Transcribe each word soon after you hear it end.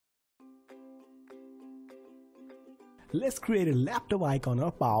let's create a laptop icon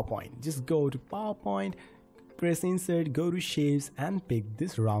or PowerPoint. Just go to PowerPoint, press insert, go to shapes and pick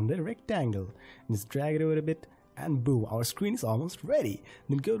this rounded rectangle. Just drag it over a bit and boom, our screen is almost ready.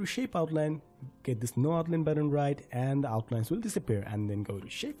 Then go to shape outline, get this no outline button right and the outlines will disappear, and then go to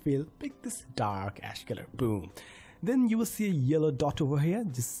shape fill, pick this dark ash color, boom. Then you will see a yellow dot over here,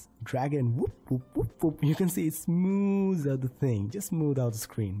 just drag it and whoop whoop whoop whoop. You can see it smooths out the thing, just smooth out the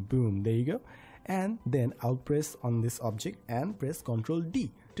screen, boom, there you go. And then I'll press on this object and press Ctrl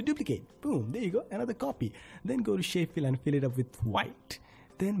D to duplicate, boom, there you go, another copy. Then go to shape fill and fill it up with white,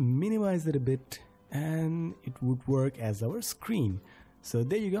 then minimize it a bit and it would work as our screen. So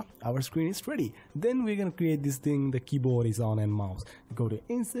there you go, our screen is ready. Then we're gonna create this thing, the keyboard is on and mouse. Go to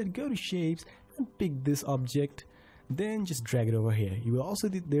insert, go to shapes and pick this object, then just drag it over here. You will also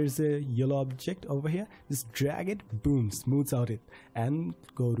there's a yellow object over here, just drag it, boom, smooths out it, and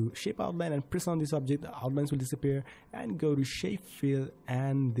go to shape outline and press on this object, the outlines will disappear, and go to shape fill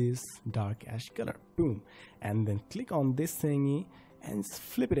and this dark ash color, boom, and then click on this thingy and just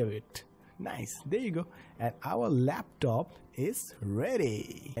flip it a bit. Nice, there you go, and our laptop is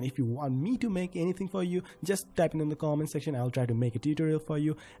ready. And if you want me to make anything for you, just type it in the comment section. I'll try to make a tutorial for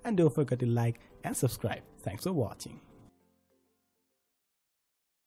you, and don't forget to like and subscribe. Thanks for watching.